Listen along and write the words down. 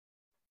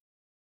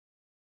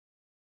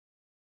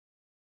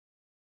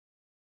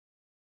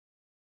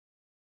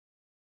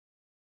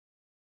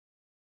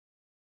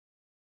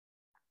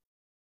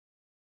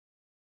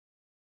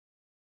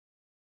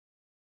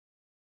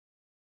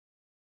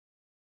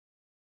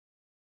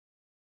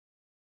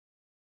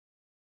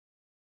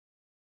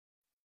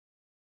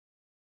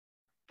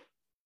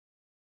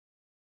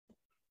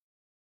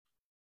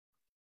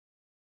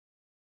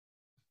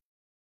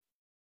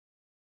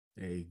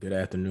Hey, good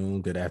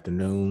afternoon, good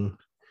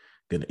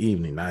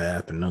evening, not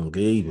afternoon,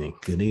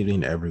 good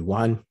evening,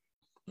 everyone.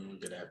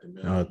 Good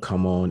afternoon.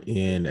 Come on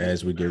in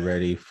as we get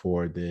ready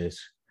for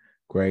this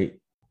great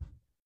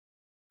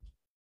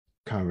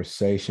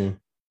conversation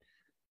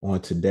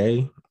on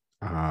today.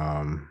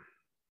 Can't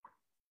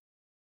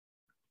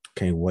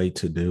wait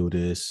to do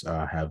this.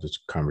 Have this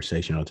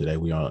conversation on today.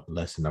 We are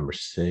lesson number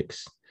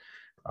 6.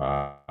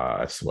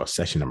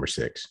 Session number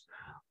 6.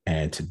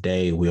 And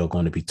today we are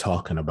going to be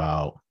talking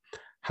about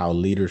how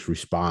leaders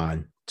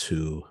respond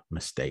to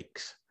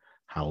mistakes.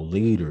 How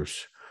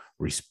leaders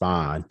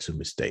respond to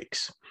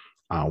mistakes.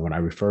 When I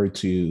refer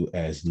to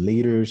as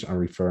leaders, I'm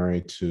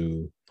referring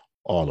to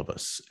all of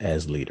us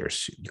as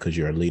leaders, because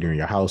you're a leader in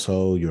your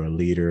household, you're a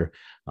leader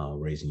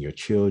raising your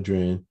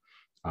children,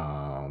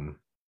 you're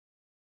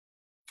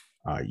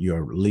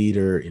a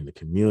leader in the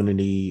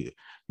community,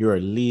 you're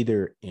a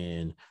leader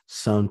in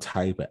some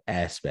type of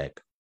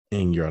aspect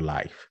in your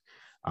life.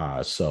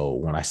 So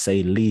when I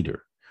say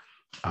leader,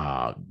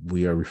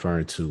 we are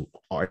referring to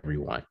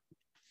everyone,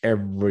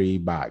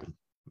 everybody.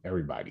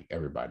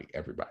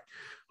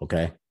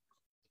 Okay.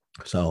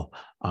 So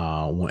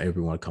I want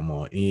everyone to come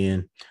on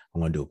in. I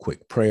want to do a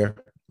quick prayer.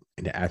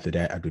 And then after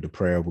that, I do the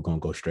prayer. We're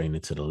going to go straight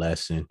into the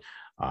lesson.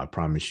 I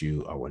promise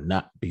you, I will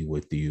not be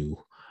with you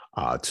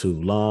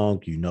too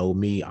long. You know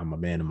me, I'm a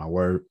man of my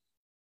word.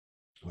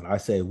 When I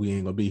say we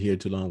ain't going to be here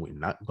too long, we're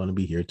not going to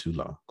be here too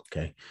long.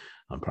 Okay.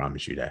 I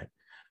promise you that.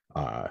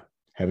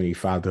 Heavenly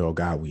Father, oh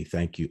God, we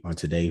thank you on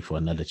today for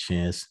another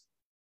chance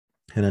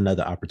and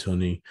another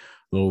opportunity.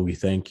 Lord, we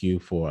thank you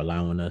for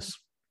allowing us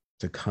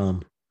to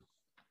come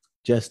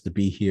just to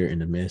be here in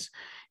the midst,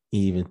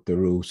 even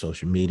through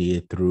social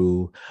media,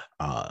 through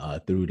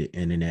the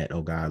internet.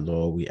 Oh God,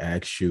 Lord, we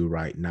ask you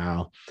right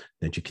now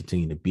that you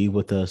continue to be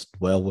with us,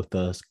 dwell with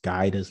us,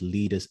 guide us,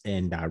 lead us,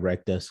 and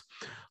direct us.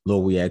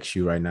 Lord, we ask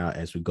you right now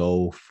as we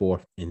go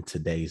forth in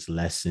today's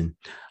lesson,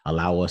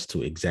 allow us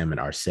to examine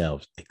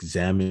ourselves,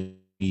 examine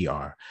we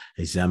are,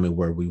 examine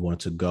where we want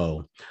to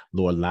go.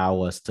 Lord,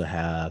 allow us to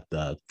have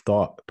the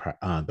thought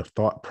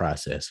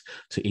process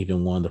to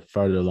even want to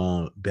further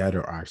along,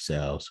 better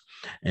ourselves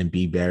and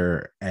be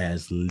better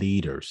as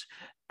leaders,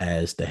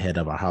 as the head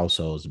of our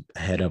households,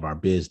 head of our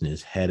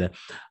business, head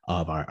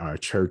of our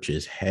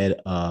churches, head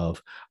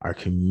of our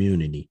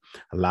community.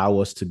 Allow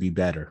us to be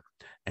better.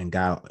 And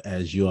God,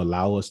 as you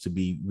allow us to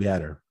be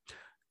better,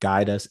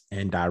 guide us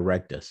and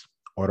direct us.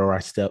 Order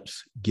our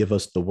steps. Give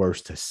us the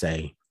words to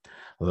say.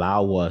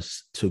 Allow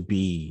us to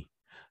be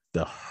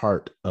the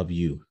heart of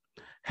you,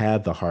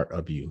 have the heart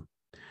of you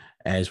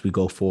as we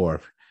go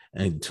forth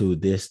into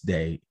this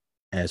day,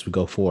 as we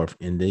go forth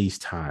in these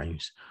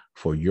times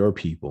for your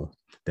people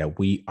that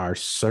we are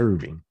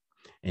serving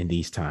in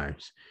these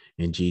times.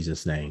 In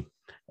Jesus' name,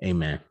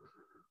 amen.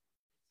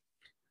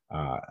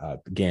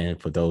 Again,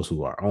 for those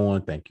who are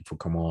on, thank you for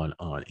coming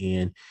on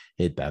in.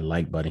 Hit that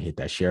like button, hit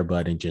that share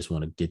button. Just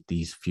want to get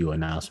these few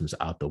announcements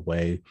out the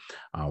way.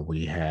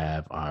 We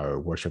have our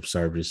worship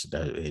service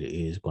that it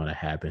is going to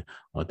happen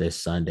on this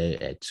Sunday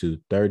at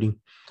 2:30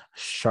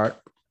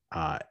 sharp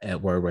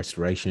at Word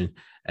Restoration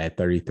at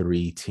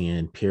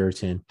 3310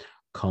 Puritan.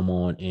 Come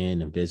on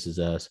in and visit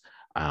us.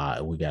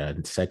 We got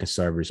a second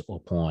service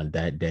upon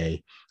that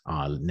day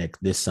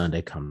this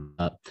Sunday coming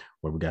up,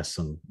 where we got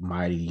some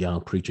mighty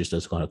young preachers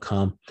that's going to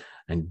come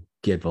and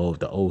give over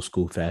the old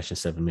school fashion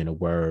 7-minute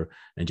word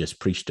and just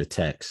preach the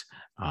text,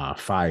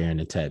 fire in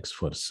the text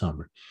for the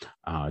summer.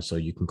 So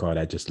you can call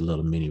that just a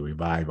little mini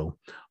revival,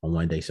 a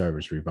one-day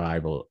service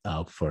revival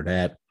for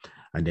that.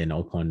 And then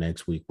upon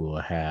next week, we'll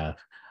have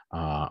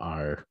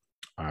our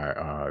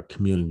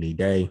community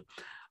day,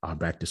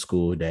 back to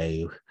school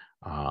day,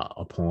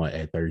 upon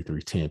at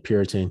 3310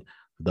 Puritan.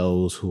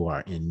 Those who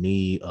are in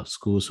need of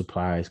school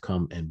supplies,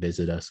 come and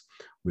visit us.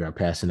 We are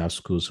passing out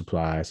school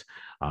supplies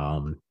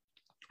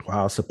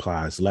while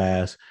supplies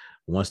last.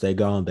 Once they're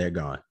gone, they're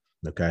gone.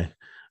 Okay.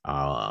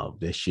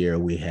 This year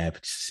we have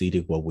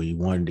exceeded what we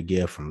wanted to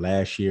give from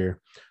last year.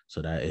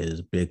 So that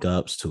is big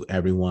ups to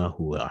everyone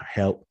who are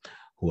helped,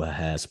 who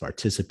has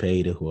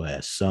participated, who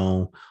has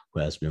sown, who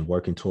has been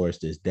working towards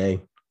this day.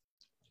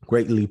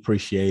 Greatly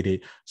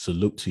appreciated.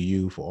 Salute to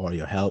you for all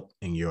your help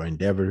and your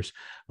endeavors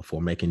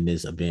for making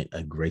this event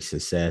a great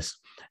success.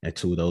 And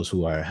to those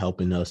who are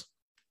helping us,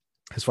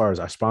 as far as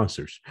our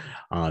sponsors,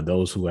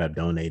 those who have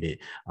donated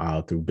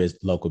through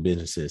local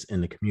businesses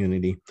in the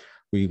community,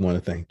 we want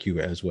to thank you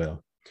as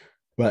well.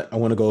 But I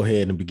want to go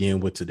ahead and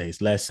begin with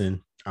today's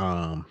lesson.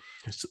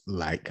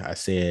 Like I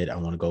said, I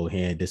want to go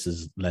ahead. This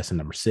is lesson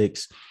number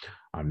 6.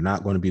 I'm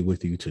not going to be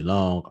with you too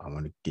long. I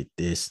want to get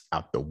this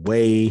out the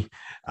way.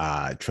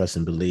 Trust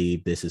and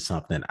believe this is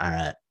something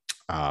like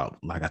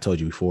I told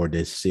you before,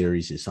 this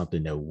series is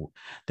something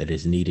that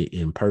is needed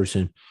in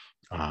person.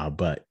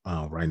 But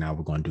right now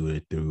we're going to do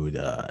it through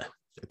the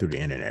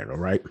internet. All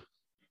right.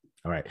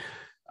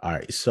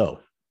 So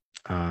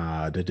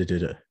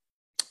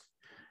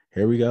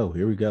here we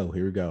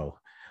go.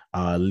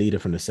 Leader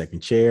from the second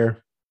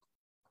chair.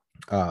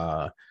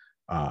 How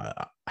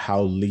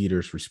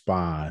leaders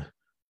respond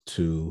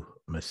to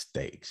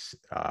mistakes.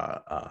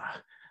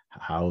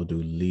 How do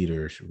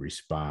leaders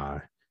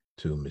respond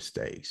to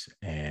mistakes?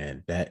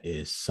 And that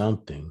is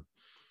something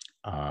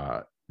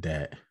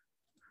that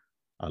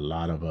a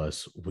lot of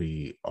us,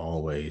 we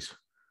always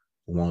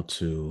want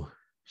to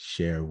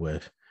share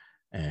with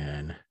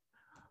and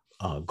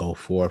go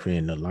forth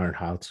and to learn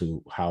how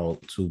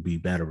to be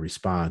better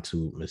respond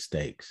to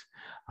mistakes.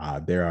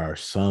 There are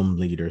some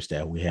leaders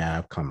that we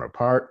have come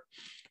apart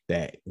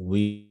that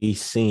we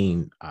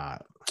seen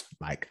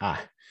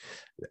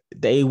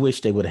they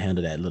wish they would have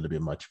handled that a little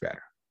bit much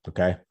better.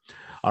 Okay.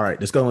 All right,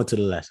 let's go into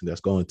the lesson.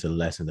 Let's go into the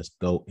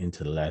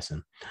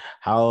lesson.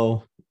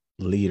 How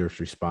leaders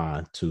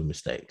respond to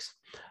mistakes.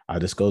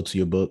 Just go to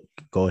your book.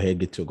 Go ahead,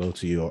 go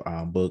to your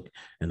book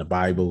in the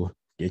Bible.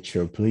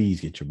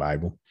 Please get your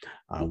Bible.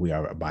 We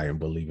are a Bible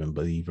believing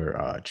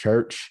believer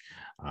church.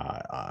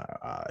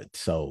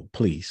 So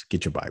please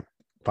get your Bible.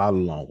 Follow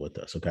along with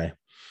us. Okay.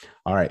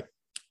 All right.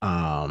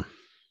 I'm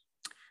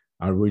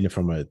reading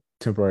from a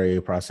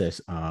temporary process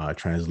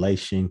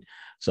translation.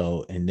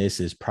 So, and this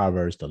is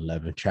Proverbs, the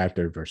 11th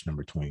chapter, verse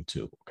number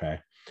 22. Okay.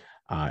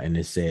 And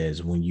it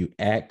says, when you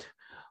act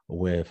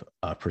with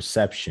a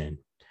perception,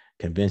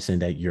 convincing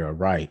that you're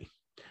right,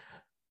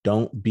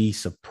 don't be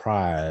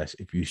surprised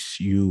if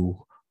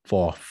you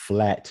fall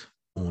flat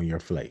on your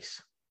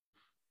face,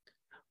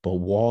 but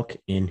walk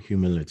in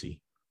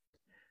humility.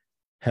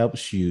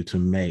 Helps you to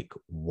make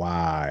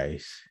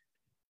wise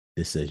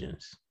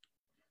decisions.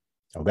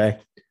 Okay,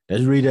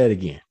 let's read that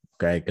again.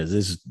 Okay,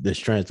 because this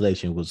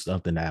translation was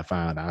something that I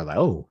found. I was like,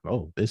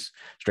 oh, this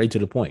straight to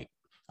the point.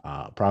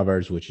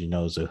 Proverbs, which is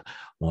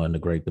one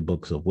of the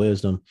books of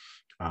wisdom.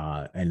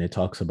 And it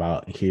talks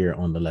about here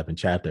on the 11th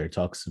chapter, it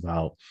talks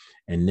about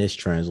in this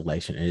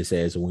translation, and it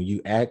says, when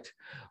you act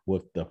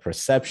with the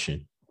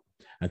perception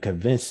and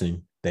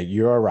convincing that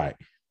you're right,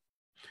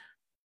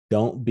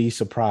 don't be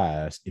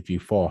surprised if you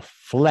fall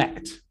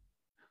flat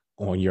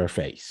on your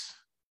face.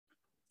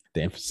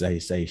 The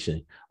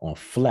emphasization on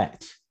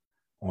flat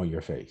on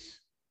your face.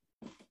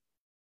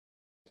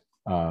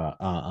 But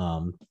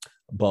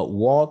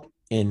walk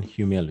in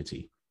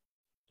humility.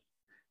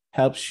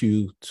 Helps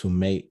you to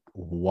make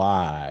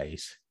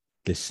wise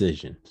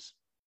decisions.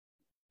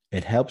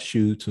 It helps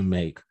you to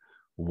make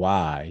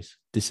wise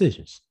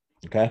decisions.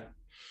 Okay.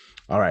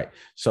 All right.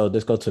 So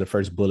let's go to the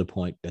first bullet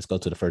point.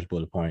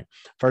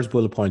 First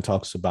bullet point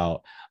talks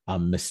about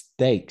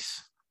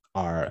mistakes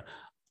are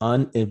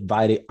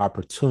uninvited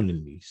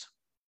opportunities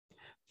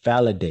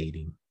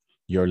validating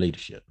your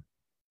leadership.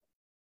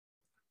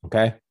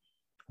 Okay.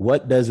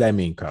 What does that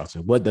mean,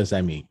 Carlton? What does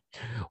that mean?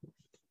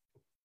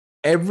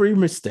 Every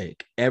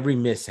mistake, every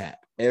mishap,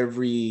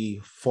 every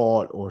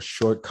fault or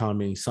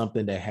shortcoming,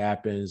 something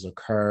that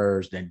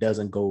occurs that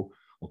doesn't go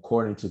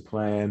according to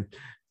plan,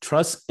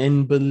 trust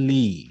and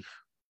believe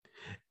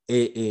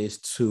it is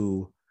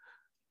to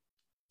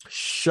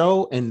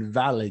show and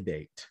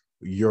validate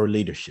your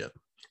leadership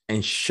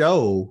and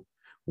show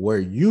where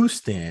you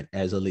stand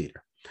as a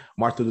leader.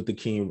 Martin Luther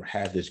King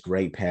had this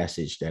great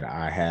passage that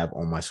I have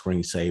on my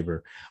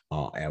screensaver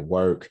at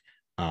work.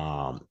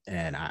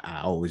 And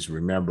I always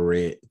remember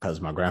it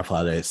because my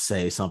grandfather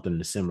say something in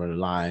the similar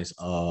lines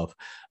of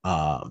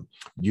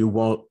you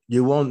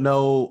won't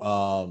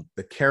know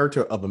the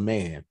character of a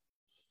man.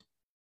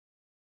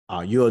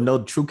 You'll know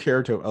the true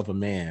character of a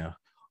man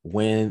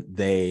when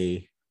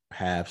they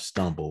have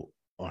stumbled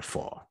or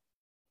fall.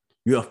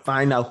 You'll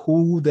find out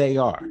who they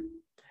are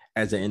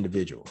as an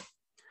individual,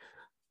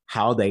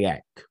 how they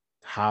act,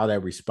 how they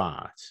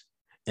respond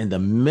in the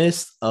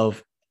midst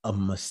of a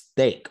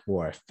mistake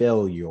or a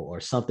failure or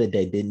something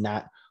that did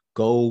not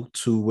go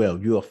too well.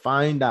 You'll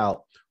find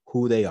out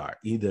who they are.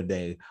 Either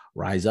they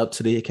rise up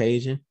to the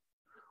occasion,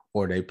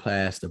 or they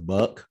pass the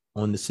buck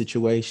on the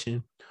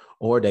situation,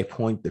 or they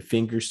point the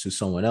fingers to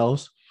someone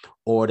else,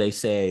 or they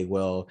say,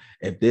 well,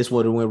 if this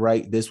would have went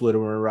right,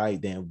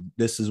 then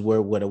this is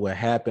where what would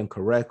happen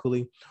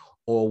correctly.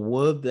 Or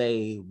will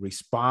they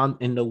respond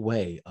in the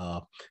way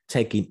of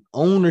taking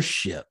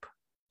ownership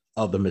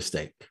of the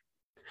mistake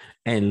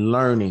and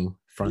learning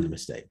from the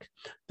mistake?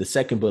 The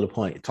second bullet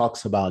point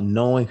talks about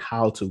knowing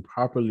how to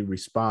properly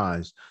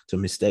respond to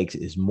mistakes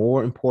is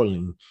more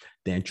important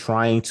than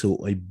trying to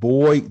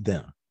avoid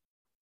them.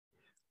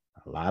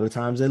 A lot of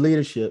times in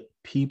leadership,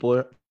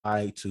 people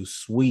try to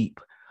sweep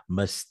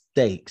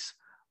mistakes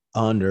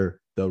under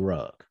the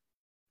rug.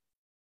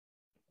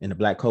 In the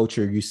Black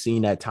culture, you've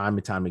seen that time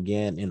and time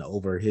again in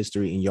over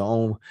history, in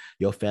your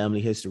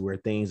family history, where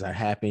things are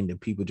happening and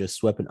people just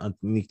sweeping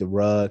underneath the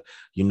rug.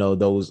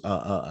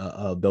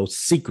 Those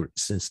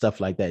secrets and stuff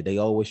like that. They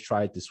always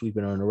try to sweep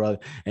it on the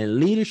rug. And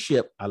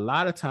leadership, a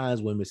lot of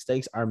times when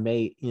mistakes are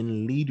made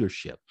in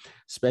leadership,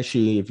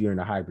 especially if you're in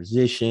a high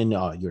position,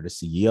 or you're the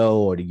CEO,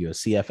 or you're a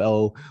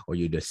CFO, or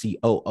you're the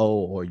COO,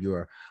 or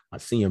you're a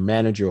senior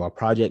manager or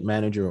project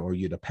manager, or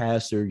you're the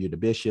pastor, you're the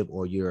bishop,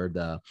 or you're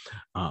the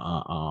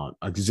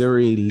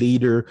auxiliary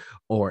leader,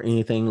 or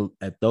anything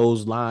at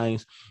those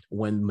lines.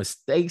 When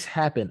mistakes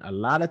happen, a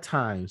lot of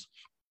times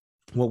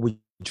what we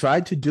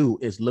try to do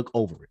is look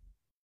over it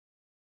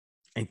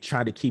and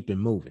try to keep it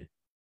moving.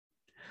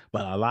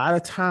 But a lot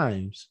of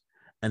times,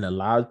 and a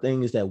lot of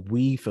things that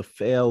we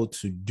fail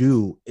to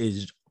do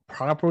is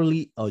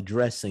properly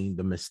addressing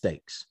the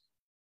mistakes,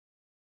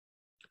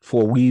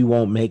 for we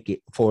won't make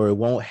it, for it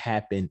won't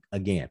happen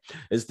again.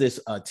 It's this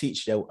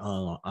teach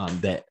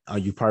that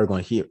you're probably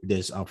going to hear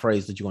this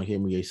phrase that you're going to hear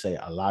me say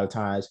a lot of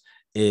times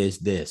is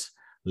this: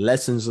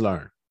 lessons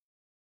learned.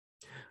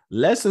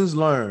 Lessons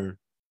learned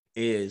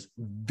is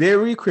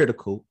very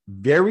critical,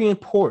 very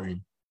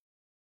important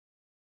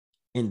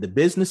in the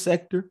business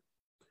sector,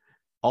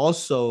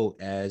 also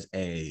as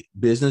a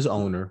business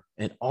owner,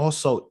 and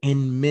also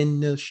in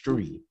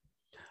ministry.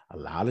 A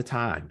lot of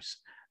times,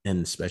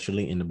 and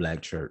especially in the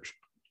Black church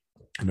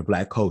and the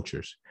Black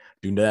cultures,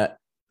 do not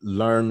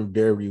learn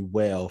very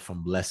well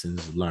from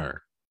lessons learned.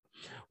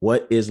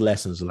 What is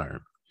lessons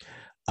learned?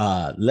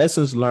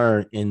 Lessons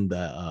learned in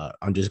the,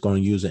 I'm just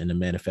going to use it in the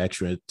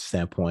manufacturing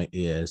standpoint,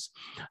 is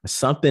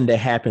something that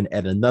happened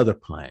at another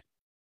plant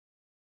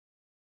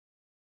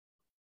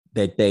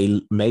that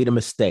they made a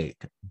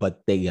mistake,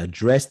 but they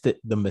addressed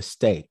the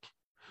mistake.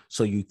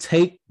 So you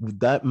take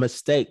that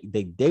mistake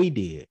that they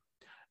did,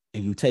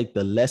 and you take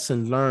the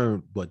lesson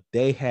learned, what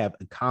they have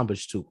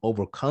accomplished to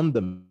overcome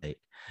the mistake,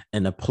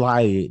 and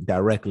apply it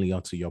directly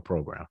onto your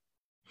program.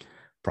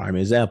 Prime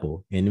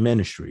example, in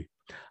ministry,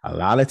 a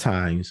lot of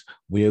times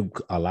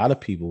a lot of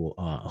people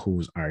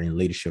who are in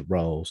leadership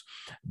roles,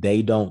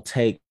 they don't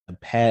take the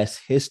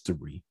past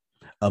history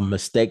of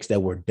mistakes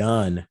that were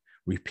done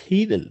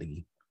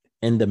repeatedly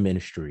in the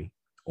ministry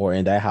or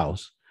in that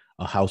house,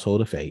 a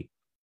household of faith,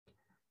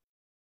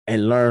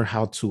 and learn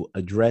how to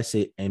address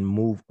it and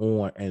move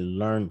on and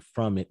learn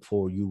from it,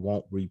 for you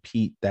won't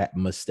repeat that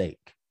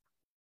mistake.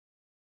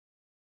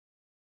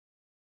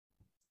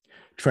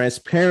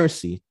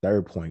 Transparency,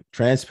 third point,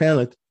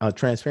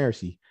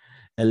 transparency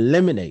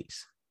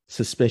eliminates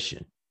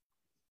suspicion.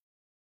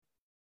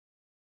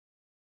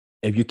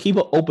 If you keep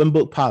an open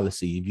book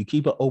policy, if you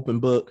keep an open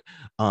book,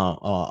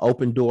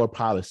 open door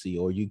policy,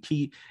 or you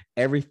keep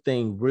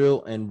everything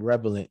real and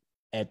relevant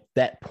at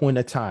that point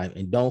of time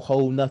and don't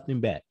hold nothing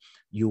back,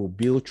 you will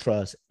build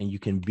trust and you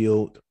can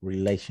build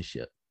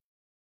relationship.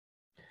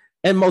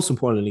 And most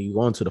importantly, you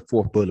go on to the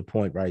fourth bullet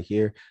point right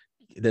here.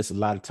 There's a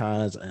lot of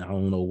times, and I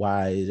don't know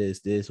why it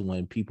is this,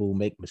 when people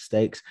make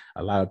mistakes,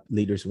 a lot of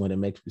leaders, when they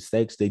make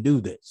mistakes, they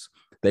do this.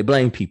 They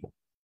blame people.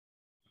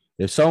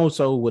 If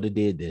so-and-so would have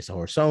did this,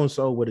 or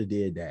so-and-so would have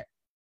did that.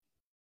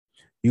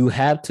 You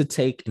have to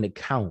take an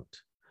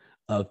account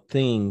of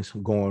things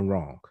going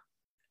wrong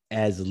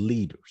as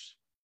leaders.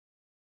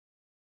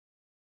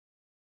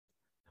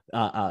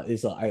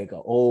 It's like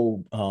an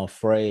old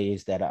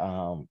phrase that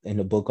in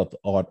the book of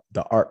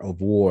the Art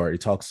of War, it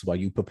talks about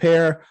you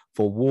prepare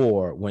for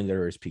war when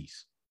there is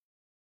peace.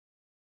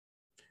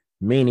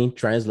 Meaning,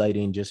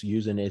 translating, just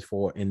using it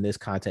for in this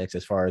context,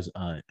 as far as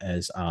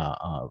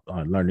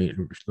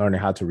learning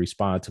how to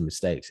respond to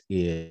mistakes,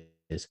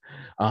 is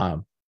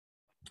you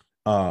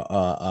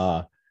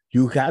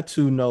got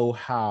to know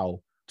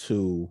how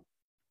to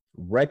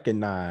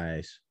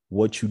recognize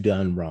what you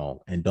done wrong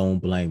and don't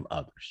blame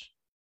others.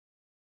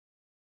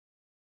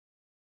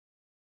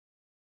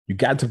 You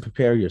got to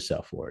prepare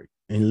yourself for it.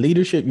 In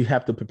leadership, you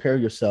have to prepare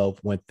yourself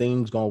when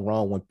things go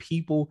wrong, when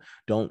people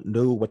don't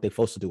do what they're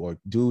supposed to do or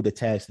do the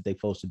tasks that they're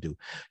supposed to do.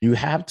 You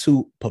have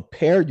to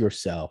prepare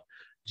yourself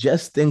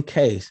just in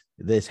case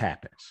this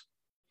happens.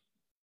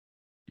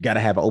 You got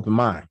to have an open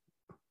mind.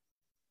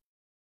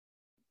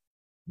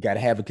 You got to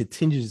have a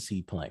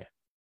contingency plan.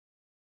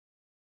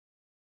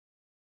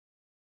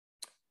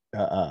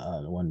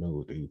 One,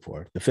 two, three,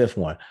 four. The fifth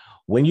one,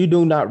 when you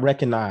don't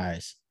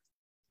recognize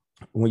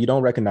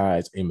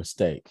a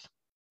mistake,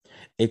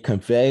 it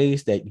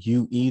conveys that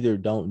you either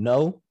don't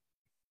know,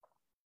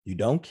 you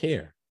don't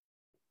care,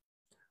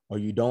 or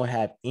you don't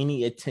have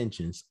any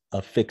intentions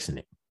of fixing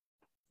it.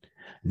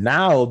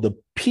 Now, the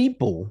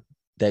people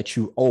that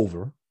you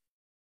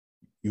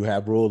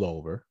have rule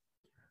over,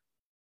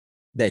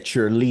 that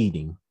you're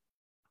leading,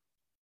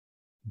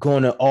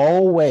 going to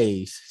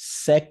always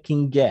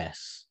second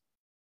guess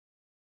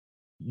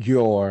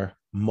your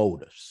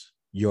motives,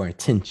 your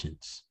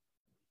intentions,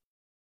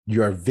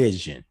 your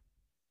vision,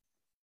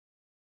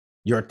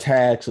 your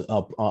tasks,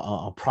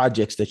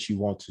 projects that you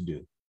want to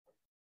do.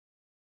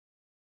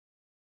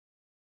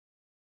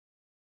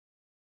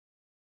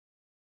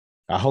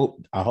 I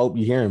hope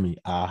you're hearing me.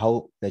 I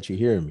hope that you're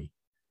hearing me.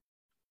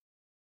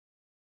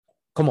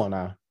 Come on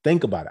now,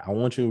 think about it. I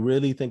want you to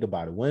really think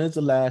about it. When is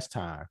the last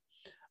time?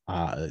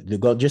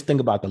 Just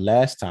think about the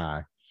last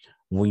time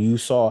when you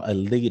saw a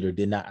leader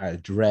did not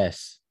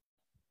address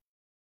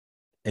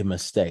a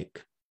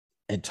mistake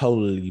and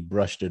totally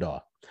brushed it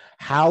off.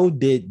 How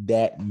did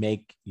that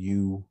make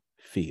you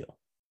feel?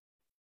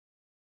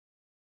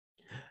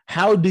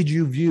 How did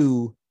you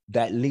view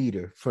that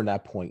leader from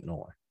that point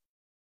on?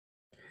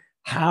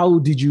 How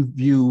did you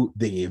view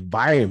the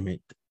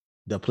environment,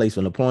 the place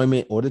of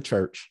employment, or the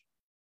church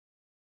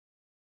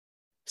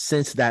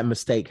since that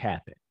mistake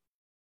happened?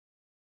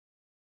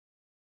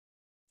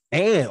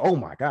 And oh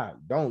my God,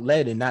 don't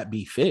let it not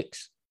be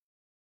fixed.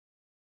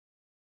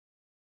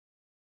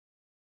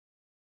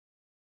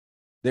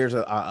 there's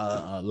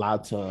a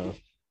lot of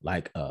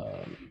like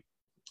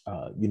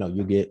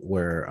you get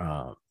where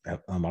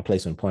at my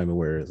place of employment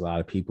where a lot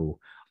of people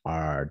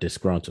are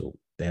disgruntled.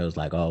 They was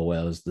like, oh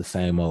well, it's the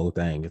same old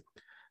thing.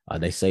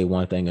 They say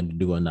one thing and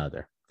do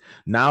another.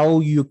 Now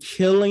you're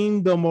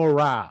killing the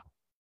morale.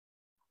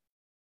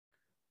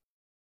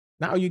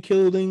 Now you're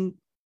killing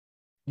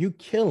your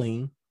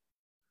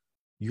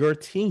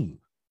team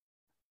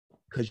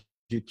because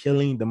you're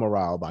killing the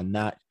morale by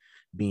not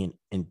being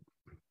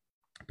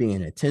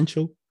being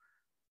intentional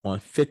on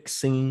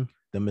fixing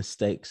the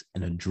mistakes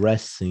and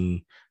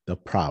addressing the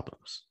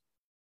problems.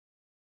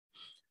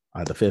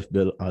 The fifth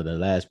bill, the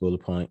last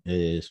bullet point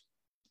is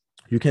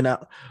you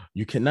cannot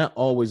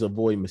always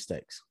avoid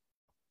mistakes,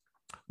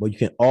 but you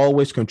can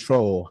always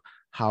control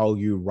how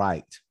you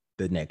write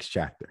the next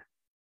chapter.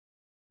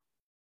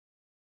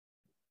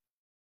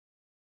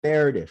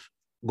 Narrative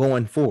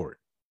going forward.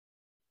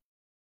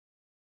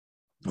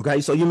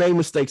 Okay, so you made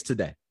mistakes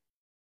today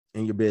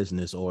in your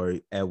business or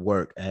at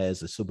work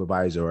as a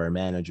supervisor or a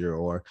manager,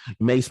 or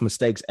you made some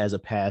mistakes as a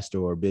pastor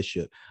or a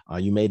bishop.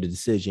 You made a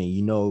decision,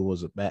 you know it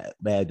was a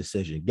bad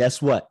decision.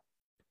 Guess what?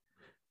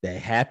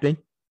 That happened.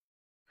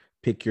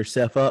 Pick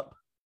yourself up,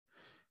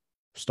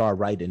 start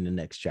writing the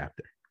next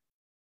chapter,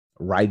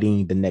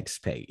 writing the next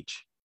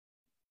page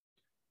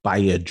by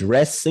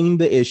addressing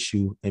the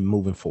issue and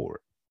moving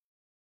forward.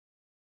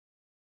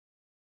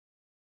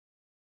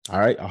 All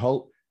right. I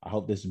hope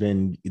this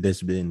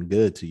has been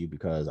good to you,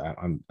 because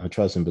I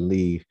trust and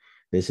believe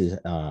this is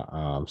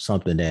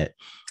something that,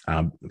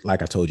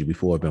 like I told you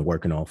before, I've been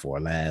working on for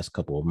the last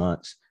couple of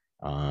months.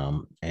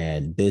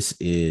 And this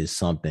is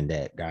something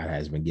that God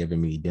has been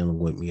giving me, dealing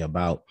with me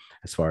about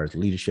as far as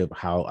leadership,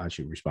 how I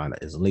should respond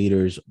as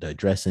leaders,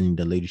 addressing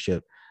the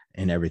leadership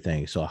and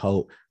everything. So I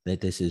hope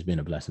that this has been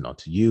a blessing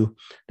unto you.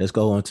 Let's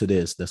go on to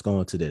this.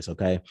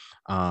 Okay.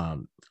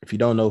 If you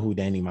don't know who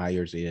Danny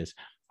Myers is,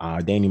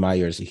 Danny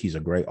Myers, he's a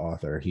great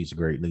author. He's a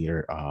great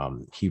leader.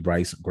 He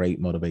writes great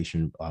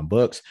motivation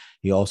books.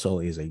 He also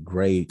is a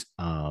great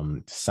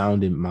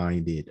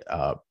sounding-minded,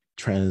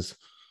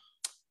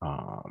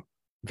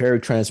 very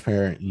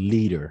transparent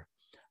leader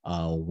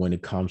when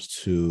it comes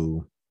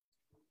to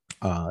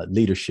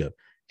leadership.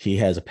 He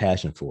has a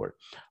passion for it.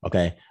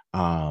 Okay.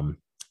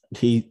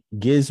 He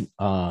gives,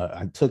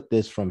 I took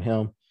this from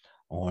him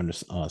on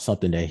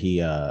something that he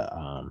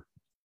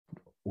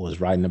was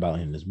writing about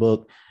in his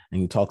book. And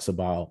he talks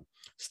about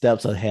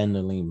steps of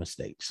handling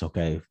mistakes.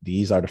 Okay.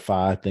 These are the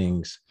 5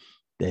 things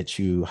that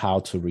how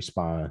to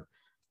respond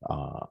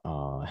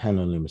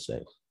handling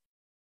mistakes.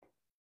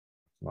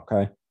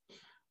 Okay.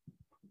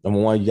 Number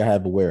 1, you gotta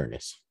have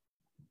awareness.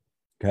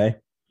 Okay.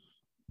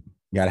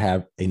 You gotta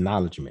have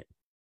acknowledgement.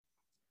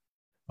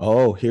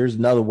 Oh, here's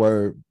another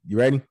word. You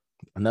ready?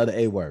 Another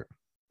A word.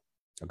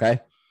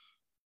 Okay.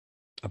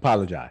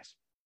 Apologize.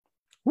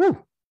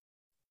 Woo.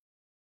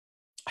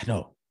 I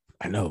know.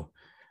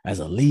 As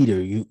a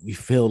leader, you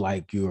feel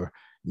like you're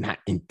not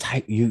in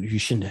tight. You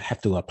shouldn't have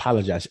to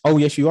apologize. Oh,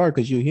 yes, you are,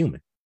 because you're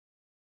human.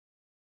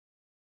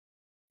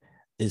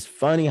 It's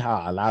funny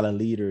how a lot of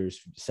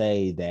leaders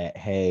say that,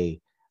 hey,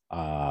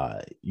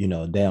 they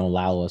don't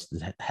allow us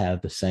to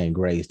have the same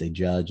grace. They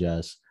judge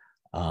us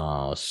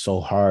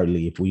so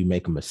hardly if we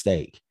make a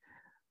mistake.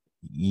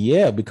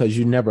 Yeah, because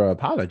you never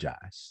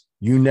apologize.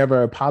 You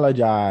never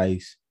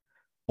apologize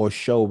or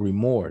show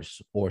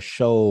remorse or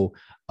show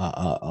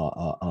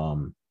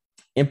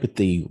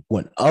empathy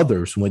when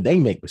they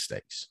make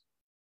mistakes.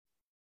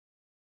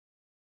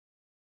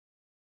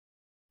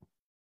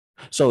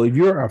 So if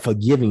you're a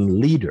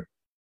forgiving leader,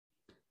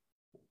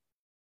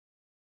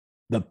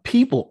 the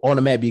people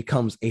automatically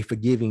becomes a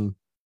forgiving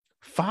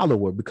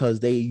follower because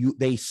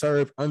they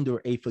serve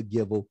under a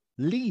forgivable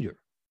leader.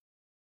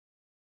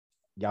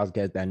 Y'all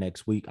get that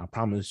next week. I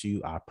promise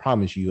you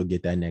you'll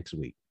get that next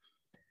week.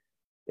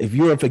 If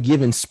you're a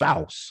forgiving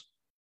spouse,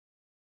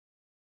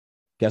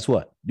 guess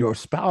what? Your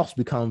spouse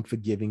becomes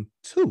forgiving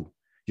too.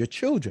 Your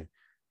children,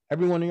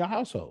 everyone in your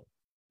household,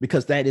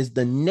 because that is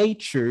the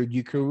nature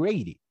you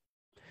created,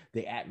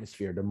 the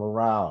atmosphere, the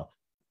morale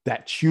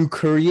that you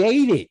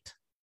created.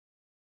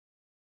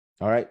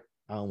 All right.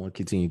 I don't want to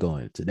continue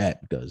going into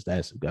that because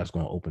that's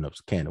going to open up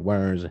some can of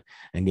worms. And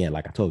again,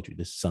 like I told you,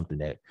 this is something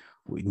that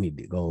we need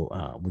to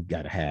go. We've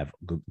got to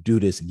do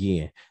this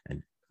again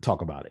and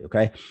talk about it.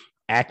 Okay.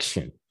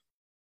 Action.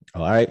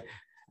 All right.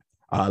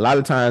 A lot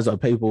of times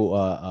people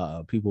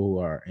who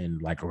are in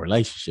like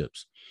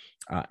relationships,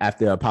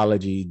 after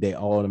apology, they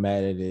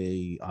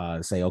automatically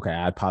say, okay,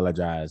 I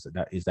apologize.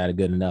 Is that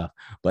good enough?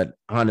 But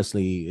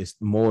honestly, it's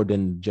more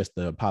than just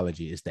the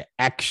apology. It's the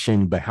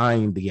action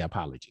behind the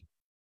apology.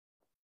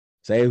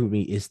 Say it with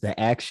me. It's the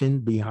action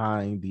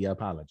behind the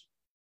apology.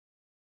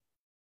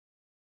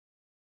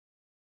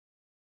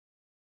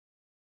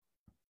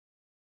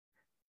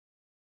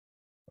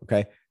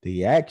 Okay.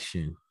 The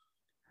action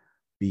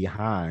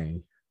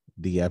behind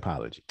the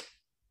apology.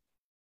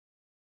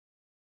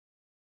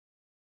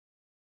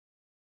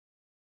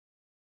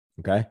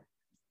 Okay.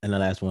 And the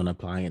last one,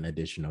 applying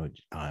additional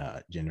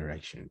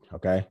generation.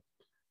 Okay.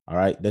 All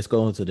right. Let's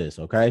go into this.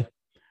 Okay.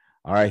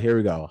 All right, here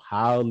we go.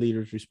 How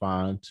leaders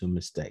respond to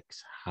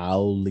mistakes.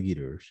 How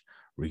leaders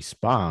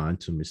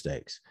respond to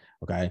mistakes.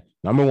 Okay.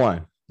 Number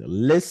one,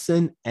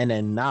 listen and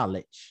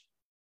acknowledge.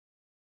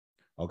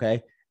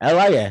 Okay.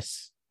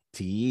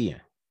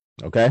 LISTEN.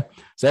 Okay.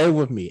 Say it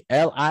with me.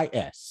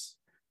 LISTEN.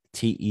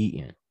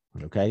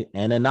 Okay.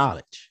 And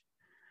acknowledge.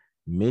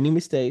 Many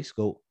mistakes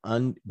go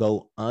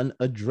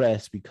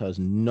unaddressed because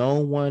no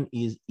one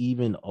is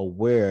even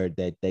aware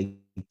that they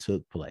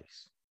took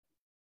place.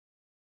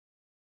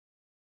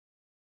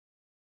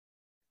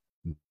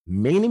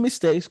 Many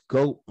mistakes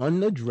go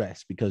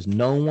unaddressed because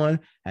no one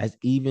is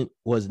even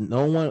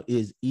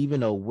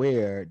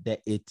aware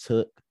that it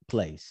took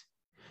place.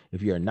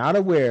 If you're not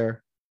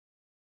aware,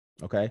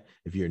 okay,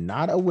 if you're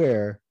not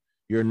aware,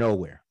 you're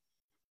nowhere.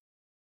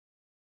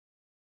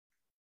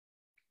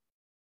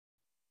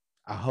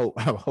 I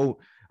hope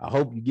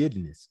you're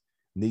getting this.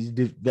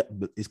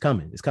 It's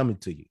coming. It's coming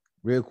to you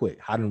real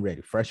quick, hot and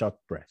ready, fresh off the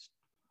press.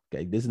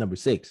 Okay, this is number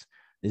 6.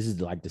 This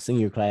is like the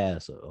senior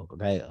class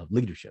of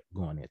leadership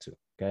going into.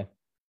 Okay.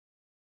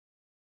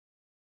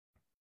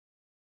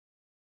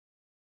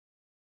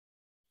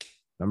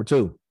 Number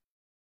 2,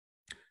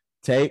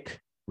 take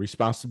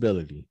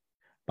responsibility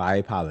by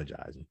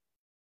apologizing.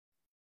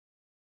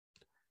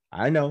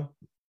 I know,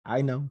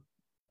 I know,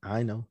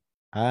 I know,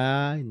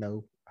 I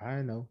know,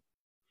 I know,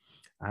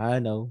 I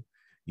know.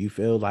 You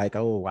feel like,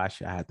 oh, why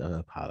should I have to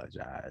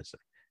apologize?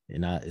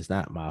 And it's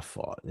not my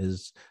fault.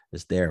 It's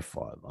their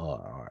fault.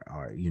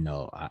 Or you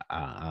know,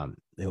 at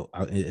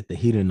the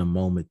heat of the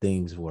moment,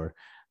 things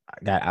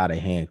got out of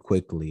hand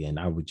quickly, and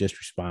I was just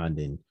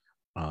responding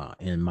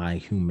in my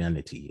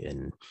humanity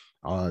and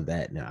all of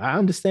that. Now I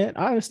understand.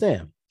 I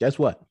understand. Guess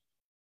what?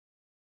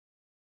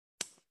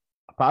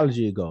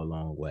 Apology go a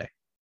long way.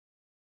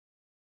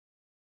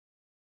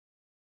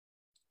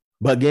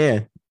 But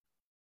again,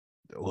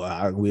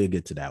 we'll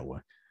get to that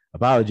one.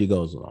 Apology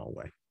goes a long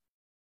way.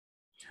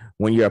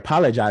 When you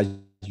apologize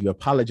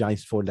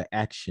for the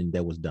action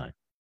that was done,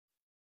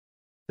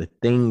 the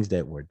things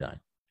that were done,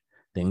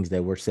 things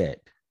that were said.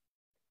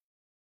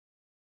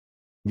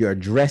 You're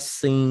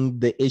addressing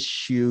the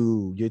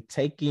issue. You're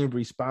taking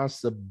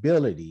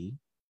responsibility.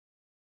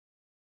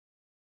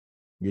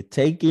 You're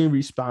taking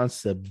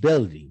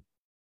responsibility.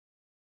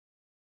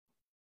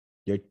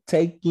 You're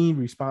taking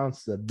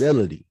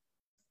responsibility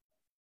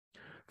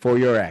for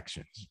your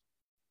actions.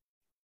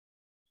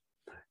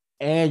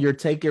 And you're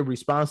taking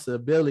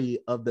responsibility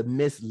of the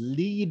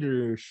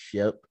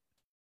misleadership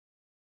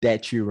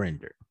that you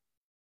rendered.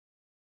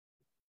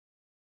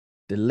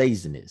 The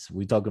laziness.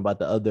 We're talking about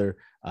the other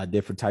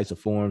different types of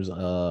forms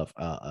of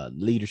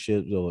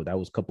leadership. So that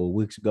was a couple of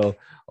weeks ago.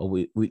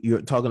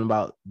 You're talking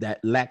about that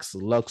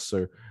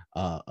lackluster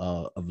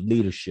of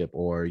leadership,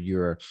 or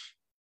your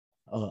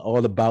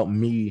all about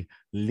me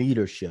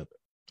leadership,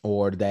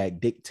 or that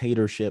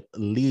dictatorship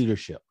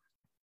leadership.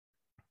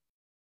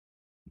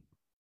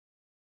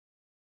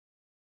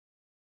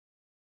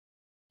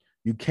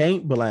 You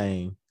can't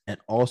blame and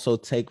also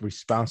take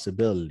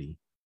responsibility.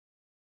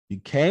 You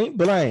can't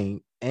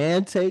blame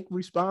and take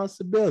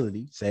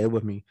responsibility. Say it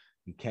with me.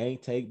 You can't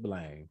take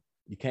blame.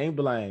 You can't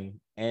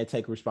blame and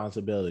take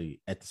responsibility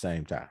at the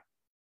same time.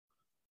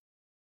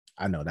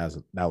 I know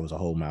that was a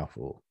whole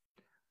mouthful.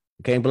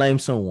 You can't blame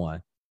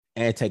someone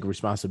and take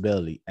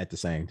responsibility at the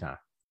same time.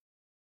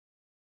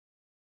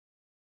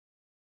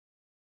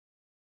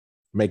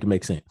 Make it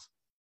make sense.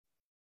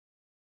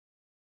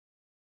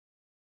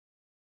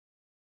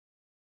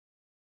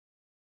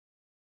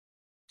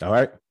 All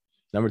right.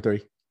 Number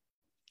 3.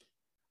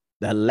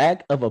 The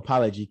lack of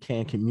apology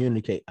can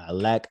communicate a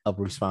lack of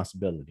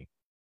responsibility.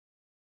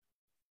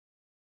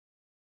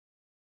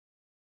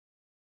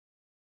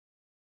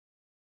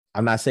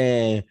 I'm not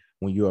saying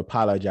when you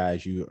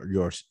apologize,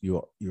 you're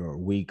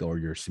weak or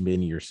you're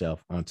submitting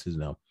yourself onto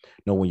them.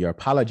 No, when you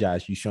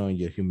apologize, you're showing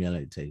your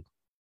humility.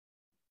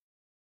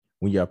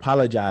 When you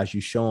apologize,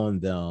 you're showing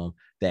them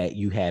that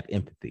you have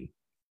empathy,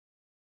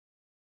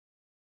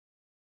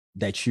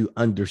 that you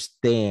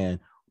understand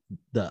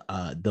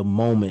the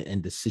moment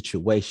and the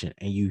situation,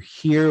 and you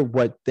hear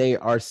what they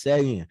are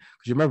saying.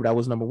 Because you remember that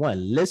was number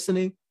 1,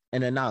 listening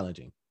and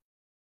acknowledging.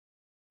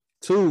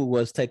 2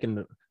 was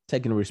taking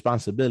the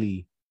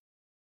responsibility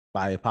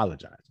by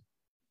apologizing.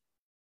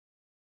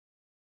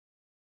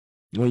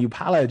 When you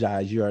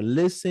apologize, you are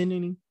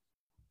listening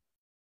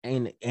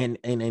and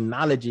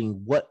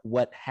acknowledging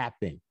what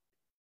happened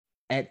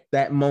at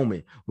that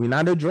moment. We're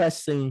not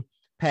addressing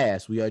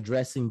past, we are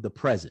addressing the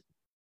present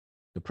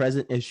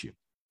issue.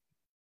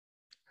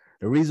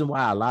 The reason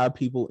why a lot of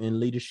people in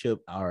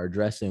leadership are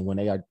addressing, when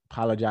they are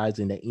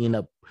apologizing, they end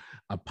up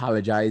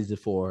apologizing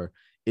for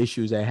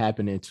issues that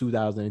happened in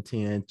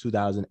 2010,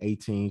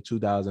 2018,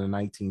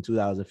 2019,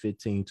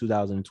 2015,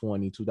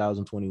 2020,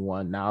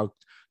 2021, now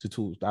to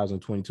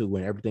 2022,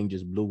 when everything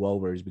just blew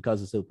over, is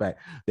because of the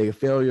fact their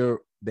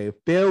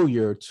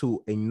failure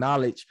to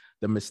acknowledge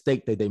the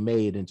mistake that they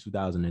made in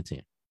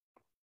 2010.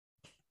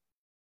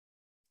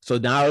 So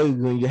now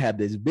when you have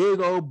this big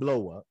old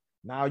blow up,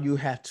 now you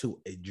have to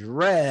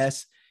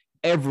address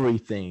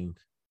everything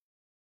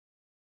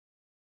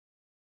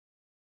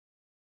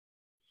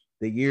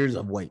The years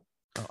of wait.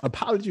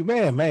 Apology,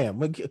 man.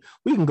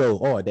 We can go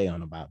all day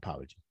on about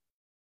apology.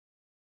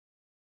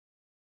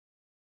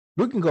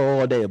 We can go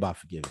all day about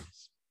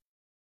forgiveness.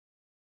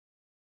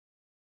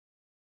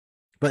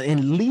 But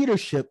in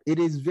leadership, it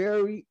is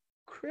very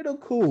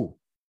critical.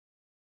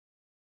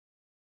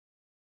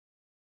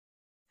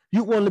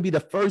 You want to be the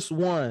first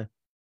one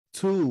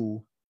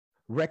to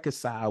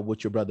reconcile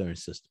with your brother and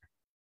sister.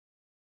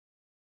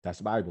 That's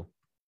the Bible.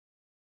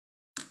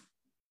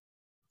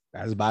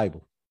 That's the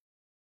Bible.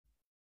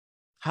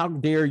 How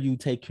dare you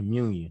take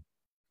communion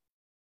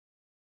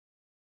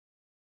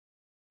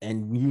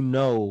and you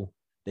know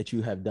that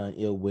you have done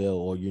ill will,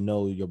 or you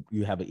know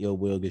you have an ill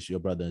will against your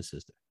brother and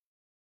sister?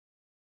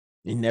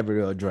 You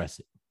never address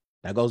it.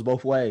 That goes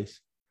both ways.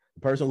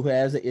 The person who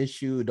has an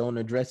issue don't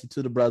address it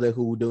to the brother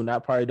who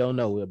probably don't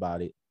know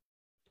about it.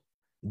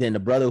 Then the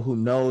brother who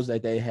knows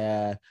that they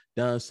have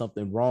done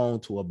something wrong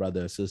to a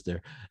brother or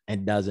sister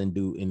and doesn't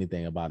do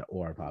anything about it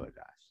or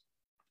apologize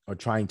or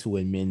trying to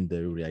amend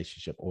the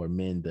relationship or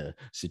amend the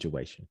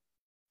situation.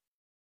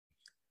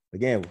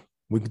 Again,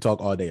 we can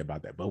talk all day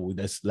about that, but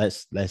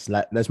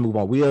let's move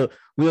on.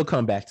 We'll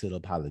come back to the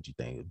apology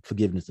thing,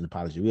 forgiveness and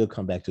apology. We'll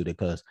come back to it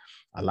because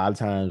a lot of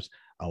times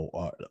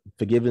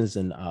forgiveness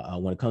and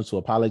when it comes to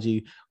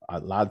apology, a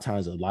lot of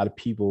times a lot of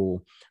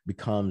people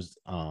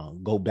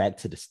go back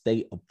to the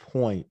state of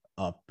point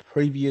of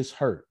previous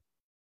hurt,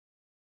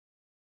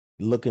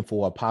 looking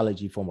for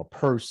apology from a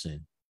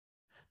person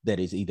that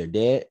is either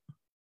dead,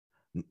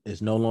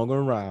 is no longer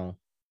around,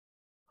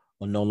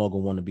 or no longer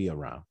want to be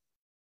around.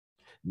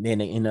 Then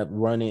they end up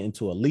running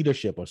into a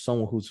leadership or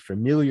someone who's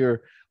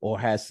familiar or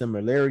has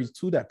similarities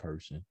to that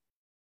person.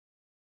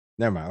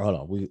 Never mind. Hold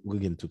on. We're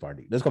getting too far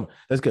deep. Let's go.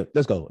 Let's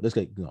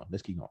keep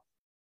going.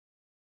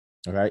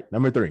 All right.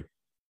 Number 3.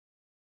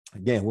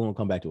 Again, we won't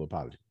come back to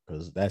apology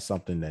because that's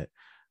something that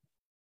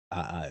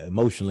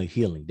emotionally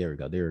healing. There we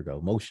go.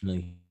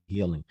 Emotionally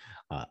healing.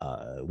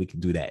 We can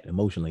do that.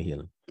 Emotionally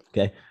healing.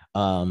 Okay.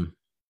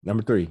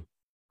 Number 3.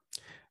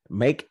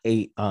 Make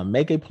a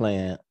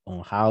plan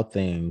on how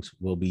things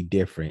will be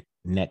different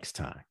next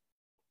time.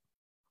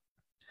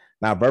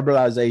 Now,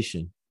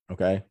 verbalization,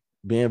 okay,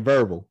 being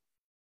verbal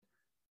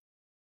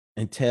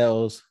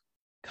entails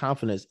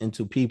confidence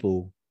into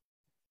people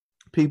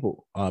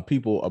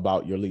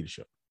about your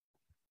leadership.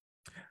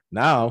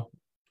 Now,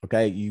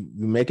 okay, you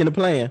making a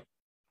plan,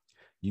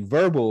 you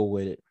verbal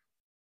with it,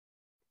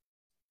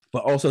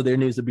 but also there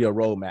needs to be a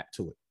roadmap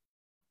to it.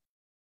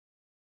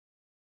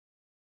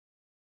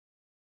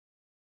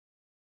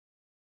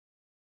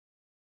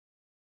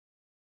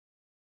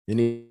 There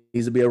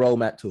needs to be a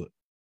roadmap to it.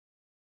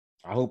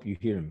 I hope you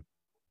hear me.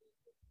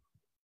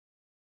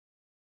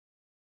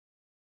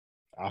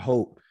 I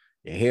hope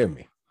you hear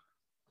me.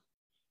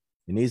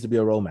 It needs to be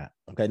a roadmap.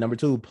 Okay. Number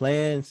 2,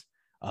 plans.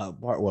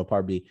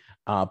 Part B.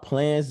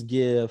 Plans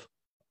give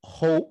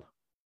hope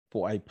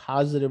for a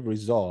positive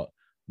result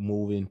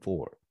moving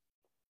forward.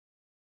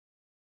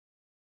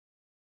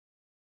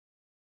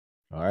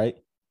 All right.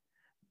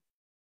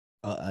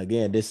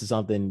 Again, this is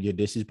something.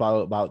 This is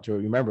probably about to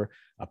remember.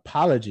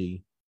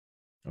 Apology.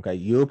 Okay,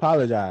 you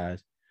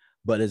apologize,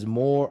 but it's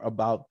more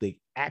about the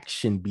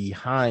action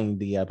behind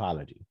the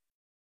apology.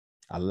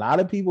 A lot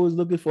of people is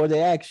looking for the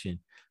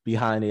action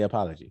behind the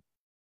apology.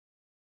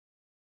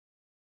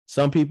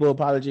 Some people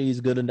apology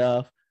is good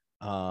enough.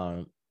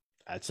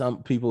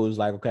 Some people is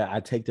like, okay,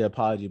 I take the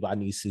apology, but I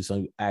need to see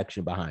some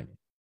action behind it.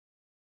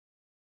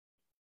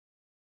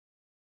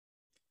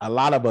 A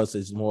lot of us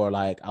is more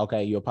like,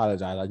 okay, you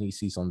apologize, I need to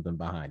see something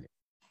behind it.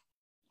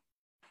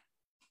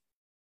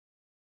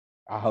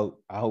 I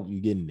hope you're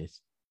getting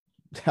this.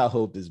 I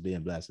hope this is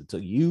being blessed to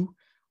you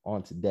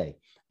on today.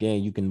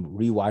 Again, you can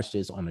rewatch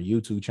this on the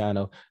YouTube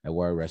channel at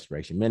Word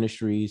Restoration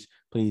Ministries.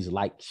 Please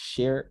like,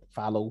 share,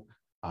 follow,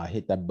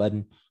 hit that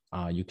button.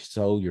 You can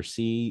sow your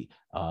seed,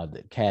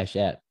 the Cash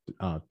App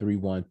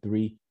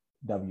 313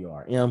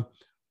 WRM,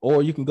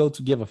 or you can go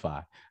to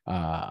Givelify.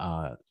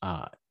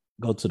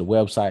 Go to the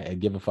website at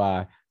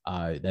Givelify.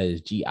 That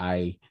is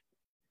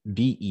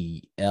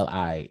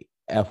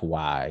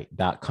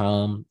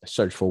GIVELIFY.com.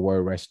 Search for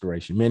Word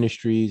Restoration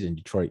Ministries in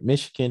Detroit,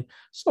 Michigan.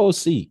 Sow a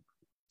seed.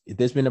 If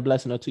there's been a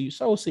blessing unto you,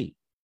 sow a seed.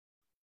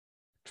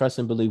 Trust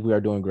and believe we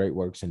are doing great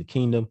works in the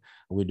kingdom.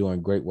 We're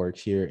doing great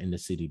works here in the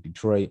city of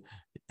Detroit,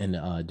 in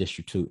the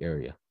District 2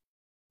 area.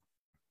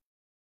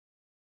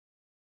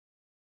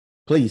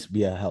 Please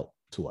be a help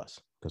to us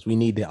because we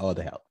need all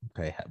the help.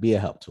 Okay, be a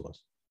help to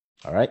us.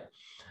 All right.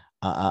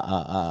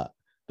 The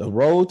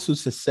road to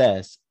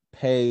success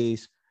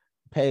paved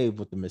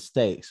with the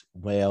mistakes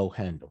well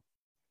handled.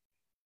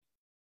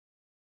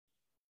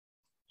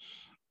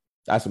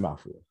 That's a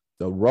mouthful.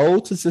 The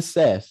road to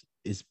success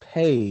is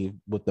paved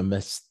with the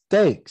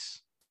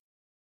mistakes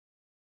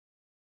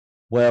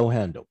well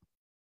handled.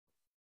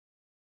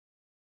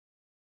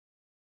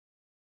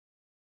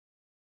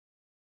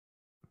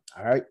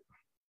 All right.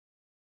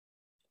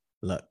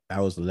 Look,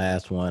 that was the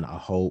last one. I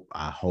hope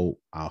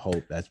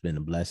that's been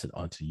a blessing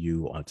unto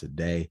you on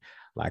today.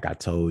 Like I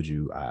told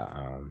you,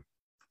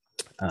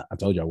 I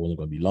told you I wasn't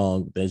going to be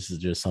long. This is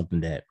just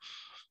something that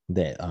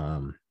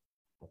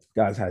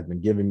guys has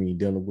been giving me,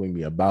 dealing with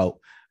me about.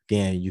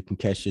 Again, you can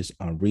catch this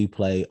on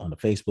replay on the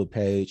Facebook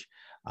page.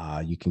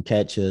 You can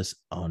catch us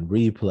on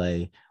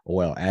replay, or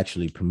well,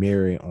 actually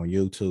premiering on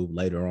YouTube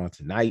later on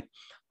tonight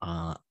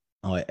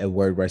at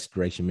Word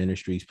Restoration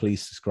Ministries.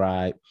 Please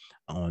subscribe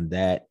on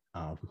that.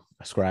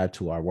 Subscribe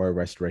to our Word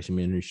Restoration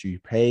Ministry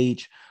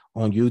page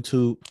on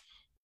YouTube.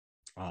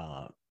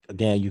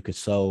 Again, you can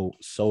sow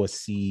a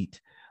seed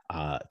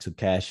to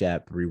Cash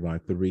App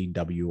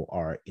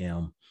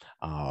 313-WRM,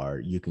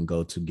 or you can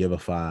go to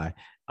Givelify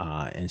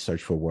and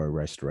search for Word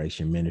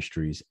Restoration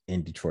Ministries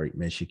in Detroit,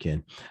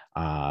 Michigan,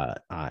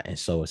 and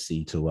sow a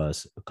seed to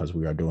us, because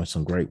we are doing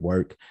some great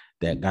work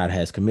that God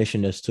has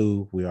commissioned us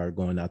to. We are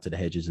going out to the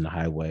hedges and the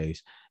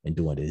highways and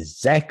doing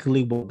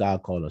exactly what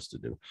God called us to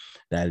do.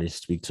 That is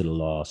speak to the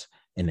lost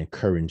and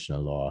encouraging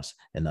the lost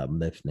and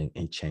uplifting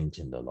and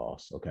changing the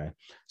lost. Okay.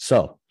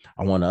 So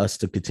I want us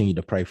to continue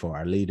to pray for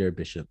our leader,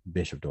 Bishop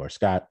Doris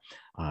Scott,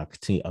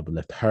 continue to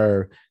uplift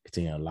her,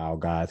 continue to allow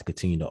God to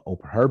continue to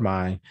open her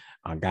mind,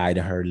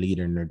 guiding her,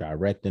 leading her,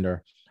 directing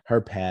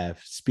her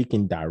path,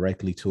 speaking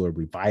directly to her,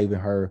 reviving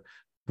her,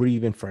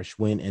 breathing fresh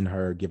wind in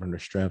her, giving her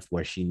strength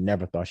where she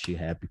never thought she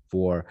had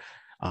before,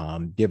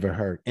 giving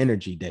her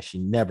energy that she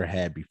never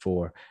had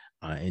before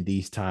in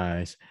these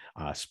times,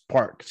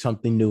 spark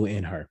something new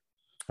in her.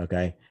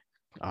 Okay.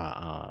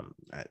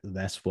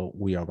 That's what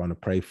we are going to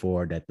pray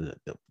for, that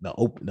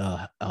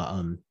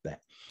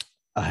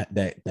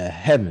the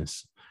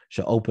heavens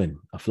shall open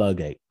a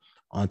floodgate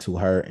onto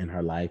her in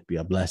her life, be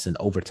a blessing,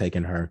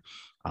 overtaking her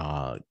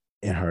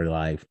in her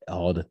life,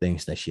 all the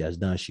things that she has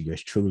done. She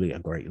is truly a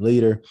great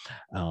leader.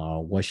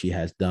 What she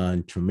has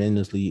done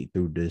tremendously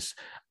through this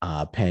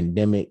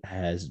pandemic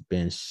has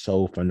been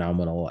so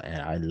phenomenal,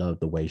 and I love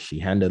the way she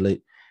handled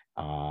it.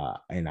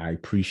 And I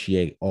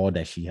appreciate all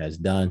that she has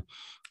done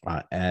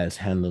as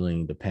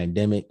handling the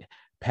pandemic,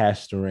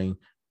 pastoring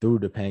through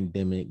the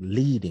pandemic,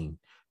 leading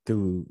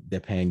through the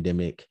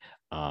pandemic,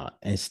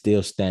 and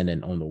still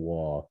standing on the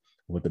wall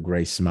with a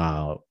great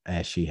smile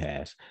as she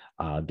has.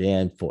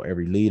 Again, for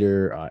every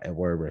leader at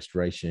Word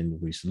Restoration,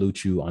 we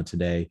salute you on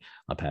today.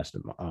 Pastor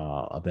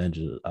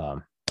Evangelist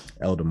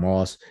Elder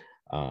Moss,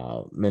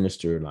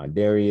 Minister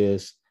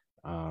Lindarius,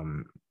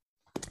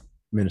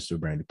 Minister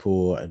Brandy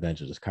Poole,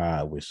 Evangelist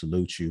Kai, we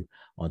salute you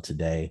on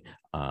today.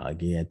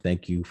 Again,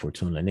 thank you for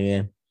tuning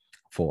in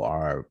for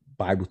our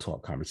Bible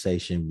Talk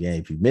conversation. Again,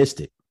 if you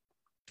missed it,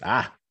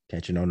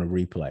 catch it on the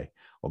replay,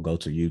 or go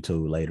to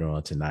YouTube later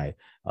on tonight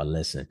or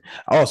listen.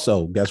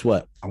 Also, guess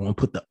what? I want to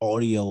put the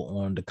audio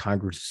on the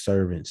Congress of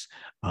Servants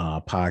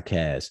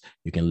podcast.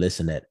 You can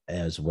listen to it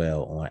as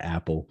well on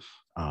Apple,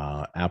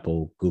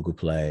 Google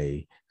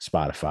Play,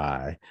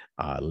 Spotify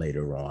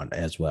later on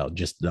as well.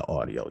 Just the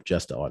audio.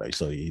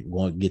 So you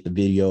won't get the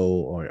video,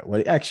 or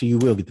well, actually you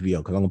will get the video,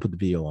 because I'm gonna put the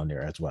video on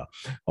there as well.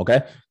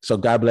 Okay. So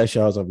God bless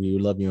y'all. We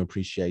love you and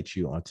appreciate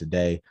you on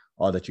today,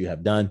 all that you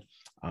have done.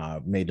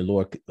 May the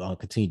Lord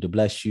continue to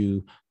bless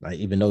you.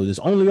 Even though it's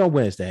only on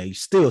Wednesday, you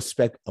still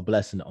expect a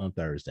blessing on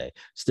Thursday.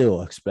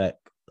 Still expect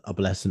a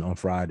blessing on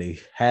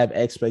Friday. Have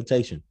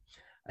expectation.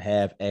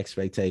 Ask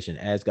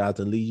God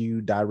to lead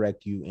you,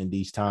 direct you in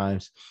these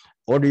times.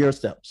 Order your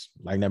steps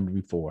like never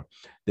before.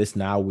 This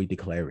now we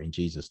declare in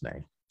Jesus'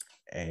 name.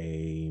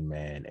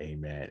 Amen.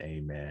 Amen.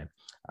 Amen.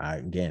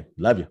 Again,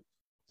 love you.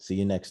 See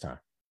you next time.